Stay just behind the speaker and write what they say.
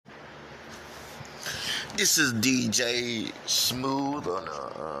This is DJ Smooth on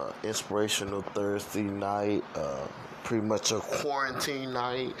a inspirational Thursday night, pretty much a quarantine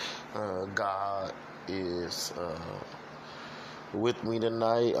night. God is with me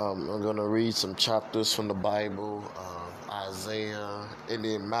tonight. I'm gonna read some chapters from the Bible, Isaiah, and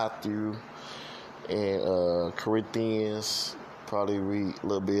then Matthew and Corinthians. Probably read a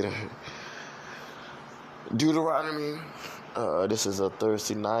little bit of Deuteronomy. This is a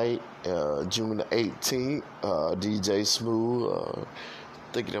Thursday night, June the 18th. DJ Smooth,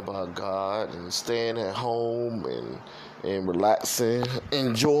 thinking about God and staying at home and relaxing,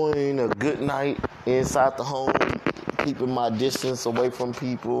 enjoying a good night inside the home, keeping my distance away from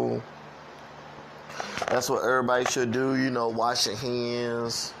people. That's what everybody should do, wash your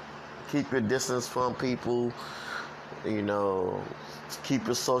hands, keep your distance from people, keep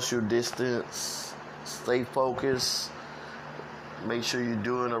your social distance, stay focused. Make sure you're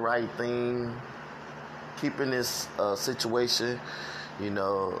doing the right thing. Keeping this situation,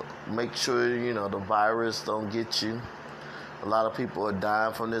 make sure, the virus don't get you. A lot of people are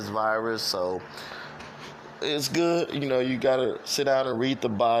dying from this virus, so it's good. You got to sit down and read the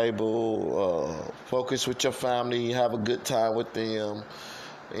Bible, focus with your family, have a good time with them,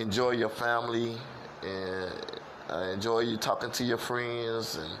 enjoy your family, and enjoy you talking to your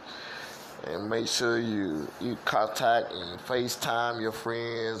friends, and make sure you contact and FaceTime your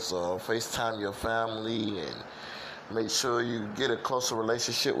friends or FaceTime your family, and make sure you get a closer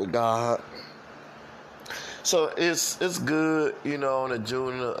relationship with God. So it's good, on the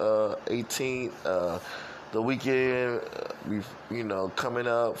June 18th, the weekend, coming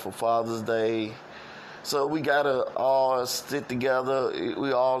up for Father's Day. So we gotta all stick together.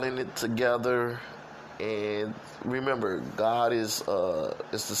 We all in it together. And remember, God is the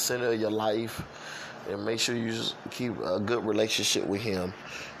center of your life, and make sure you just keep a good relationship with Him.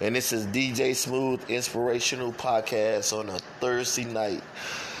 And this is DJ Smooth Inspirational Podcast on a Thursday night,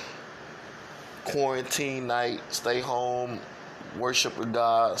 quarantine night. Stay home, worship with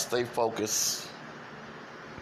God, stay focused.